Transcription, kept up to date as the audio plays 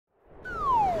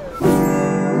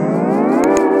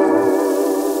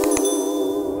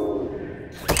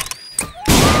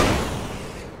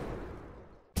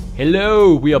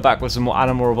Hello, we are back with some more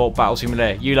Animal Revolt Battle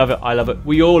Simulator. You love it, I love it,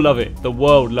 we all love it. The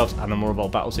world loves Animal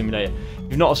Revolt Battle Simulator. If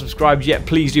you've not subscribed yet,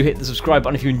 please do hit the subscribe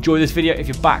button if you enjoy this video. If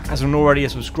you're back as an already a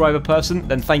subscriber person,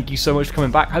 then thank you so much for coming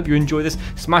back. Hope you enjoy this.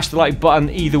 Smash the like button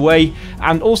either way.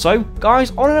 And also, guys,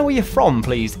 I want to know where you're from,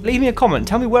 please. Leave me a comment.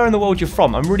 Tell me where in the world you're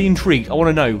from. I'm really intrigued. I want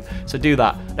to know. So do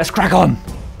that. Let's crack on.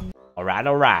 Alright,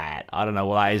 alright. I don't know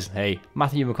what that is. Hey,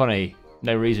 Matthew McConaughey.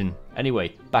 No reason. Anyway,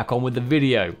 back on with the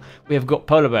video. We have got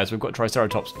polar bears, we've got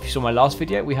Triceratops. If you saw my last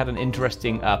video, we had an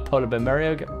interesting polar bear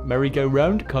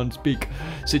merry-go-round, can't speak,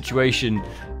 situation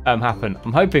happen.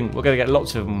 I'm hoping we're going to get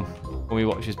lots of them when we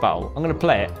watch this battle. I'm going to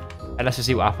play it, and let's just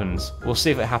see what happens. We'll see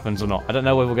if it happens or not. I don't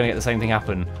know whether we're going to get the same thing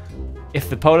happen. If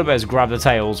the polar bears grab the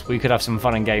tails, we could have some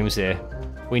fun and games here.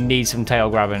 We need some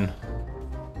tail grabbing.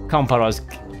 Come on, polar bears,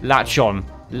 latch on.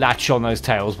 Latch on those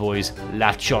tails, boys.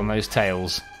 Latch on those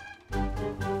tails.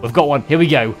 We've got one. Here we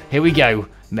go. Here we go.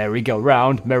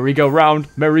 Merry-go-round. Merry-go-round.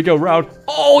 Merry-go-round.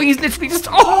 Oh, he's literally just...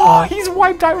 Oh, he's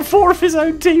wiped out 4 of his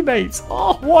own teammates.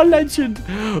 Oh, what a legend.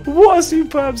 What a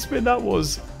superb spin that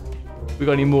was. We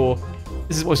got any more?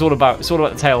 This is what it's all about. It's all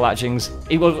about the tail latchings.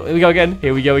 Here we go again.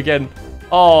 Here we go again.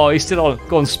 Oh, he's still on.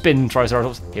 Go on, spin,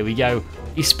 Triceratops. Here we go.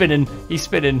 He's spinning. He's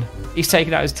spinning. He's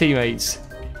taking out his teammates.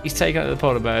 He's taking out the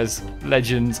polar bears.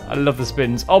 Legends. I love the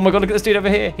spins. Oh my god, look at this dude over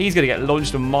here. He's going to get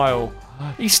launched a mile.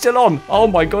 He's still on. Oh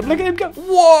my god, look at him go.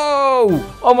 Whoa!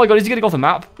 Oh my god, is he going to go off the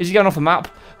map? Is he going off the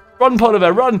map? Run, polar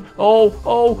bear, run!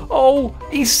 Oh!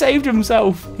 He saved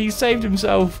himself. He saved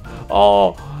himself.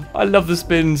 Oh, I love the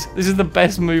spins. This is the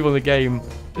best move on the game.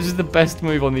 This is the best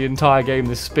move on the entire game,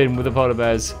 this spin with the polar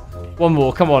bears. One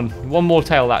more, come on. One more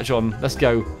tail latch on. Let's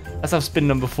go. Let's have spin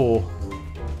number 4.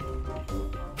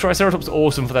 Triceratops are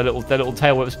awesome for their little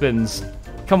tail whip spins.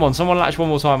 Come on, someone latch one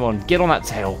more time on. Get on that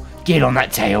tail. Get on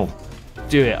that tail.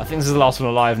 Do it. I think this is the last one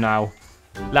alive now.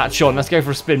 Latch on. Let's go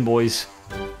for a spin, boys.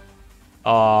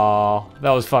 Ah,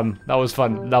 that was fun. That was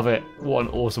fun. Love it. What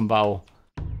an awesome battle.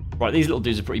 Right, these little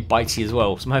dudes are pretty bitey as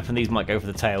well, so I'm hoping these might go for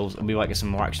the tails and we might get some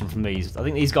more action from these. I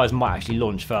think these guys might actually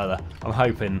launch further. I'm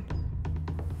hoping.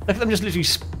 Look at them just literally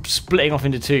splitting off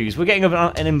into twos. We're getting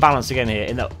an imbalance again here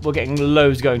in that we're getting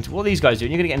loads going to... What are these guys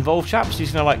doing? You're going to get involved, chaps? You're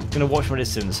just going to watch from a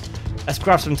distance. Let's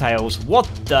grab some tails. What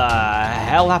the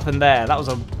hell happened there? That was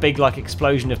a big, like,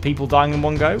 explosion of people dying in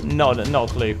one go? Not a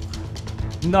clue.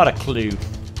 Not a clue.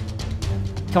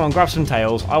 Come on, grab some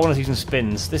tails. I want to see some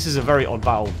spins. This is a very odd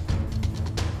battle.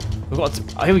 We've got to...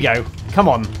 Oh, here we go. Come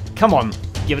on. Come on.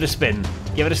 Give it a spin.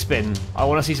 Give it a spin. I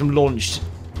want to see some launched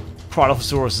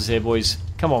Triceratops here, boys.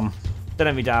 Come on. Don't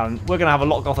let me down. We're going to have a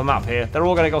lock off the map here. They're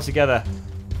all going to go together.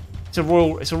 It's a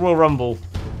royal rumble.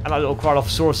 And that little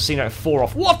Triceratops has seen out 4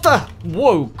 off. What the?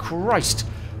 Whoa, Christ.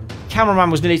 Cameraman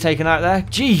was nearly taken out there.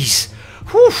 Jeez.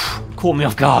 Whew. Caught me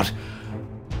off guard.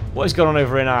 What is going on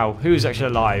over here now? Who's actually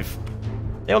alive?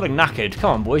 They all look knackered. Come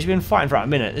on, boys. You've been fighting for about a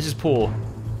minute. This is poor.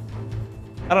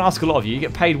 I don't ask a lot of you. You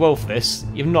get paid well for this.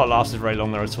 You've not lasted very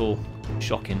long there at all.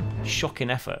 Shocking. Shocking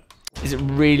effort. Is it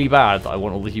really bad that I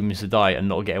want all the humans to die and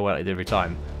not get away like they do every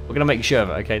time? We're going to make sure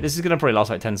of it, okay? This is going to probably last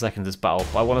like 10 seconds, this battle,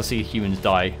 but I want to see humans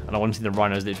die, and I want to see the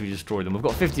rhinos literally destroy them. We've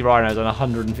got 50 rhinos and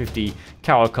 150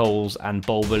 caracoles and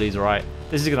bullbillies, alright?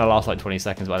 This is going to last like 20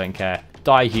 seconds, but I don't care.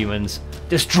 Die, humans.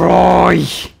 Destroy!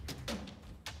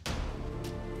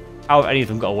 How have any of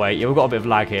them got away? Yeah, we've got a bit of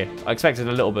lag here. I expected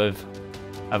a little bit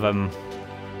of an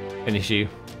issue,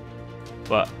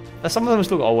 but... Some of them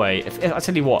still got away. If I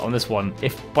tell you what, on this one,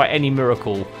 if by any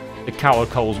miracle the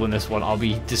caracoles win this one, I'll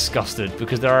be disgusted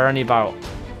because there are only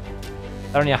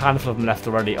a handful of them left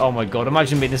already. Oh my god!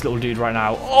 Imagine being this little dude right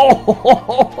now.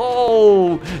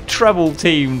 Oh, treble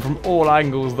team from all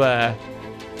angles there.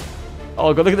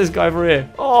 Oh god, look at this guy over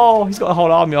here. Oh, he's got a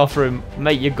whole army after him.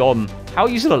 Mate, you're gone. How are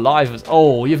you still alive?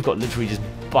 Oh, you've got literally just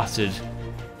buttered.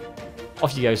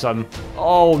 Off you go, son.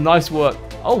 Oh, nice work.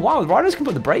 Oh, wow, the rhinos can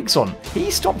put the brakes on.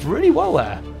 He stopped really well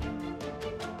there.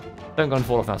 Don't go and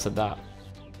fall off now, I said that.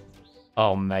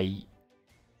 Oh, mate.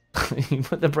 He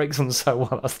put the brakes on so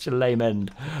well. That's such a lame end.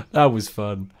 That was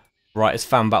fun. Right, it's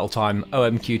fan battle time.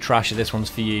 OMQ Trasher, this one's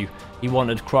for you. He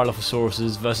wanted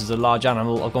Cryolophosaurus versus a large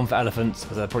animal. I've gone for elephants,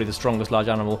 because they're probably the strongest large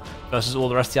animal, versus all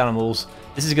the rest of the animals.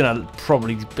 This is going to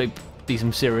probably be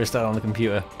some serious stuff on the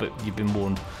computer, but you've been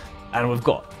warned. And we've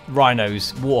got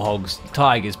rhinos, warthogs,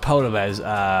 tigers, polar bears,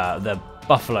 the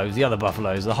buffaloes, the other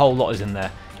buffaloes, the whole lot is in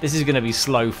there. This is going to be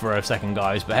slow for a second,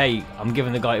 guys, but hey, I'm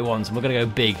giving the guy who wants, and we're going to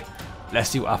go big. Let's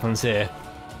see what happens here.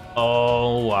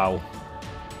 Oh, wow.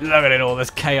 Look at it all, there's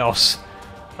chaos.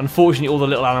 Unfortunately, all the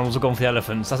little animals have gone for the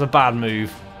elephants. That's a bad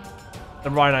move. The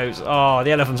rhinos. Oh,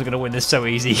 the elephants are going to win this so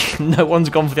easy. No one's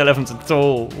gone for the elephants at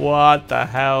all. What the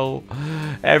hell?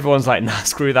 Everyone's like, nah,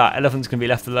 screw that. Elephants can be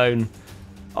left alone.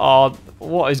 Oh,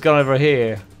 what is going over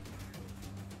here?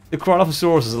 The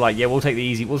Chronophosaurus are like, yeah, we'll take the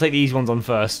easy ones on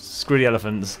first. Screw the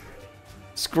elephants.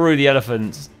 Screw the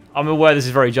elephants. I'm aware this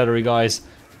is very juddery, guys,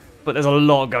 but there's a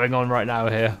lot going on right now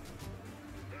here.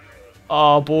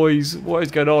 Oh, boys, what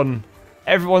is going on?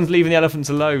 Everyone's leaving the elephants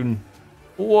alone.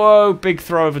 Whoa, big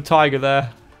throw of a tiger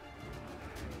there.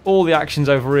 All the action's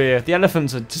over here. The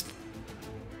elephants are just...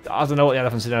 I don't know what the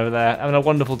elephants are doing over there. Having a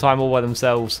wonderful time all by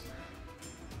themselves.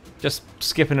 Just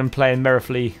skipping and playing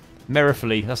merrily.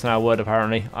 Merrily, that's now a word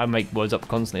apparently. I make words up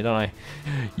constantly, don't I?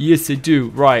 Yes, I do.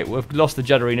 Right, we've lost the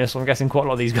judderiness. I'm guessing quite a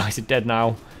lot of these guys are dead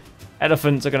now.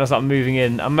 Elephants are going to start moving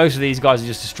in. And most of these guys have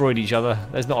just destroyed each other.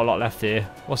 There's not a lot left here.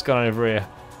 What's going on over here?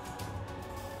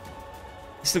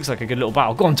 This looks like a good little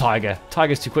battle. Go on, Tiger.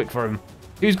 Tiger's too quick for him.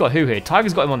 Who's got who here?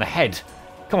 Tiger's got him on the head.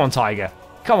 Come on, Tiger.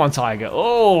 Come on, Tiger.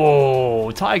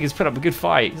 Oh, Tiger's put up a good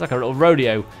fight. He's like a little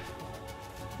rodeo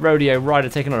rider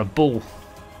taking on a bull.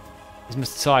 Here's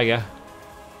Mr. Tiger.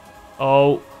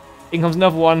 Oh, in comes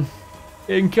another one.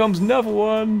 In comes another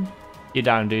one. You're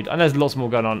down, dude. And there's lots more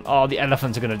going on. Oh, the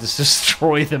elephants are going to just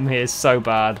destroy them here so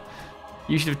bad.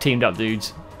 You should have teamed up,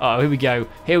 dudes. Oh, here we go.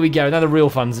 Here we go. Now the real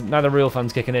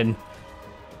fun's kicking in.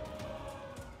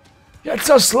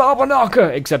 It's a slobber knocker!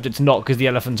 Except it's not, because the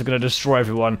elephants are going to destroy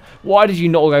everyone. Why did you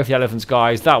not go for the elephants,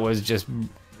 guys? That was just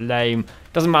lame.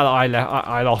 Doesn't matter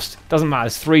I lost. Doesn't matter.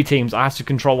 It's 3 teams. I have to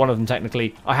control one of them,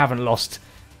 technically. I haven't lost.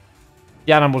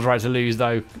 The animal's right to lose,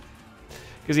 though.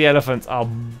 Because the elephants are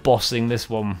bossing this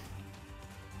one.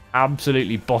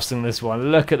 Absolutely bossing this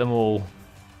one. Look at them all.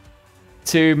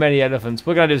 Too many elephants.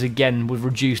 We're going to do this again with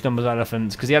reduced numbers of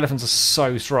elephants, because the elephants are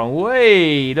so strong.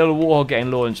 Wait! Little warthog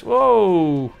getting launched.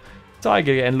 Whoa!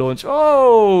 Tiger getting launched.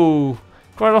 Oh!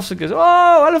 Chronophosaurus.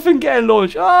 Oh! Elephant getting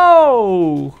launched.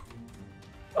 Oh!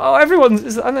 Oh,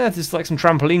 everyone's... I think there's like some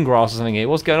trampoline grass or something here.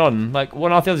 What's going on? Like,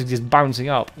 one after the other is just bouncing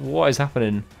up. What is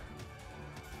happening?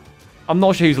 I'm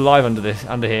not sure who's alive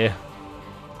under here.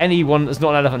 Anyone that's not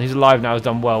an elephant who's alive now has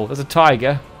done well. There's a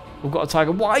tiger. We've got a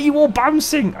tiger. Why are you all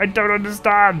bouncing? I don't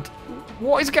understand.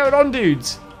 What is going on,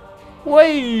 dudes?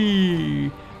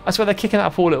 Way! I swear they're kicking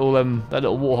that poor little that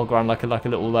little warthog around like a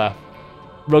little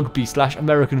rugby /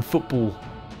 American football,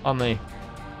 aren't they?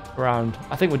 Around.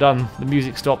 I think we're done. The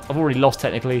music stopped. I've already lost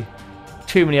technically.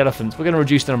 Too many elephants. We're going to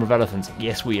reduce the number of elephants.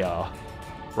 Yes, we are.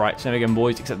 Right, same again,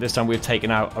 boys. Except this time we've taken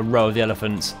out a row of the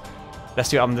elephants. Let's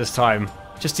do it this time,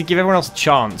 just to give everyone else a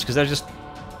chance, because there's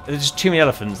just too many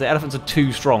elephants. The elephants are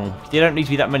too strong. There don't need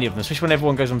to be that many of them, especially when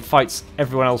everyone goes and fights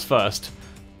everyone else first.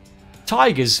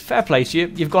 Tigers, fair play to you.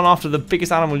 You've gone after the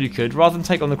biggest animal you could, rather than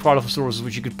take on the Chronophosaurus,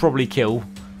 which you could probably kill.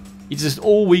 You're just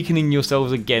all weakening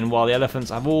yourselves again, while the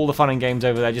elephants have all the fun and games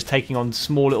over there, just taking on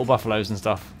small little buffaloes and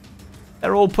stuff.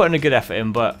 They're all putting a good effort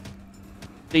in, but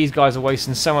these guys are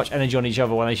wasting so much energy on each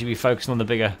other when they should be focusing on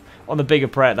the bigger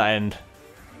prey at that end.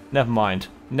 Never mind.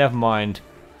 Never mind.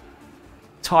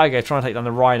 Tiger trying to take down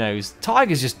the rhinos.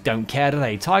 Tigers just don't care, do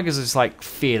they? Tigers are just like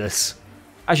fearless.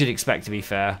 As you'd expect, to be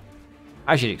fair.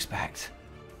 As you'd expect.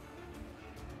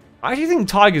 I actually think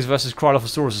Tigers versus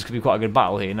Chronophosaurus could be quite a good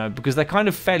battle here, you know, because they're kind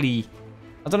of fairly...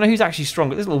 I don't know who's actually strong,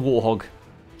 but this little warthog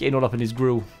getting all up in his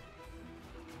grill.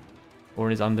 Or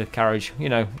in his undercarriage. You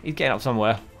know, he's getting up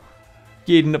somewhere.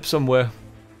 Getting up somewhere.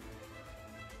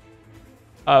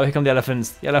 Oh, here come the elephants.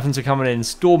 The elephants are coming in,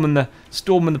 storming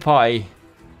the party.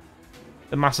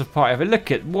 The massive party of it.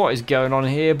 Look at what is going on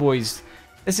here, boys.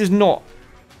 This is not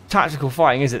tactical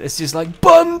fighting, is it? It's just like,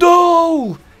 bundle!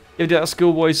 You ever do that at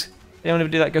school, boys? Anyone ever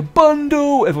do that? Go,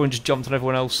 bundle! Everyone just jumped on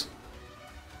everyone else.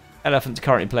 Elephants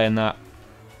currently playing that.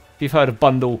 If you've heard of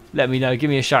bundle, let me know. Give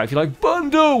me a shout if you like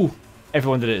bundle!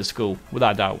 Everyone did it at school,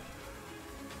 without doubt.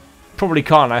 Probably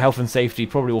can't now. Health and safety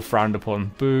probably all frowned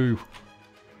upon. Boo.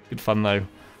 Good fun though.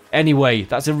 Anyway,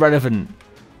 that's irrelevant.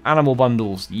 Animal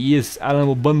bundles. Yes,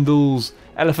 animal bundles.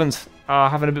 Elephants are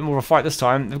having a bit more of a fight this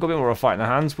time. They've got a bit more of a fight in their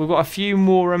hands. We've got a few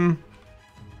more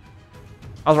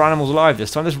other animals alive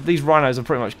this time. These rhinos are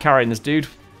pretty much carrying this dude.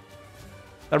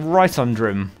 They're right under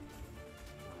him.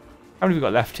 How many have we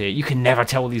got left here? You can never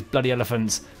tell these bloody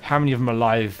elephants how many of them are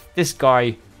alive. This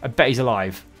guy, I bet he's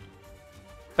alive.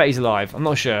 Bet he's alive. I'm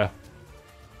not sure.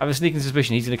 I have a sneaking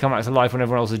suspicion he's going to come out as alive when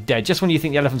everyone else is dead. Just when you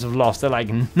think the elephants have lost, they're like,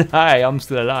 nah, I'm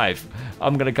still alive.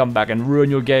 I'm going to come back and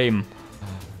ruin your game.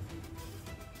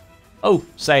 Oh,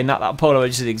 saying that polar bear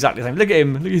just did exactly the same. Look at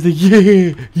him. Look, he's like,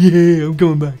 yeah, I'm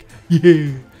coming back.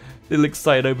 Yeah. Little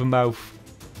excited open mouth.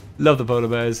 Love the polar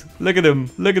bears. Look at him.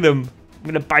 Look at him. I'm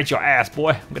going to bite your ass,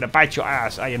 boy. I'm going to bite your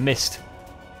ass. Oh, you missed.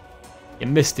 You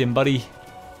missed him, buddy.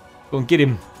 Go on, get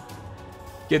him.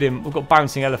 Get him. We've got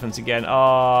bouncing elephants again.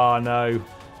 Oh, no.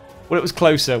 Well, it was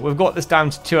closer. We've got this down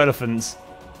to 2 elephants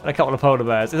and a couple of polar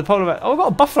bears. Is the polar bear... Oh, we've got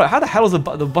a buffalo. How the hell is the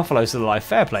buffalo still alive?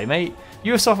 Fair play, mate.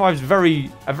 You have survived a very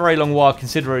long while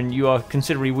considering you are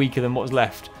considerably weaker than what's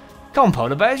left. Come on,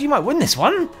 polar bears. You might win this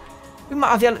one. We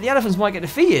might have the elephants might get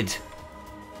defeated.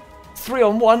 3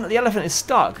 on 1. The elephant is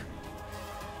stuck.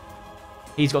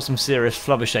 He's got some serious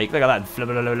flubber shake. Look at that.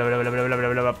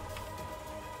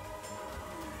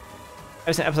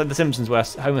 It's an episode of The Simpsons where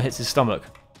Homer hits his stomach.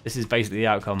 This is basically the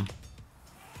outcome.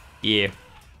 Yeah.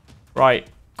 Right.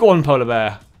 Go on, polar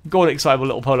bear. Go on, excitable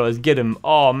little polar bears. Get him.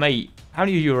 Oh, mate. How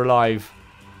many of you are alive?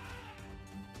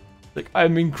 Like,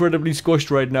 I'm incredibly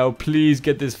squashed right now. Please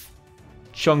get this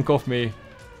chunk off me.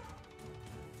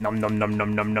 Nom nom nom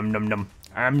nom nom nom nom nom.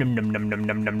 Nom nom nom nom nom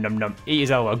nom nom nom nom. Eat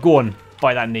his elbow. Go on.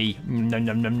 Bite that knee. Nom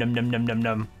nom nom nom nom nom nom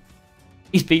nom.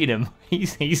 He's beating him.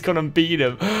 He's gone and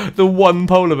beaten him. The one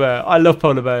polar bear. I love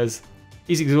polar bears.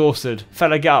 He's exhausted.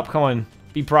 Fella, get up. Come on.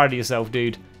 Be proud of yourself,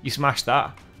 dude. You smashed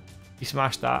that. You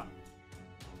smashed that.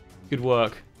 Good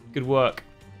work. Good work.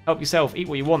 Help yourself. Eat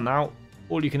what you want now.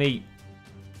 All you can eat.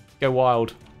 Go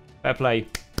wild. Fair play.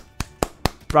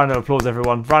 Round of applause,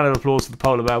 everyone. Round of applause for the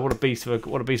polar bear. What a beast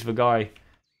of a guy.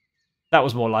 That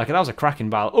was more like it. That was a cracking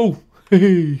battle. Oh,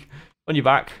 on your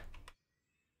back.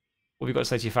 What have you got to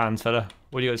say to your fans, fella?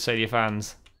 What have you got to say to your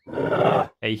fans?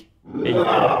 Hey, hey.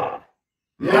 Over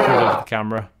the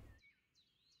camera.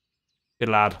 Good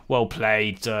lad. Well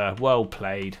played, sir. Well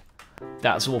played.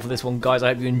 That's all for this one, guys. I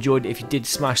hope you enjoyed it. If you did,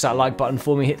 smash that like button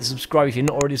for me. Hit the subscribe if you're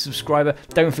not already a subscriber.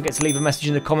 Don't forget to leave a message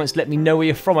in the comments. Let me know where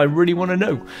you're from. I really want to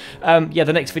know. Yeah,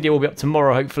 the next video will be up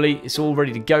tomorrow, hopefully. It's all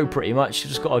ready to go pretty much.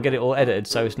 Just got to get it all edited,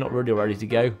 so it's not really ready to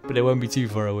go, but it won't be too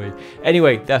far away.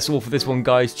 Anyway, that's all for this one,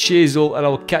 guys. Cheers all, and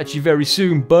I'll catch you very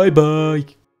soon.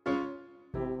 Bye-bye.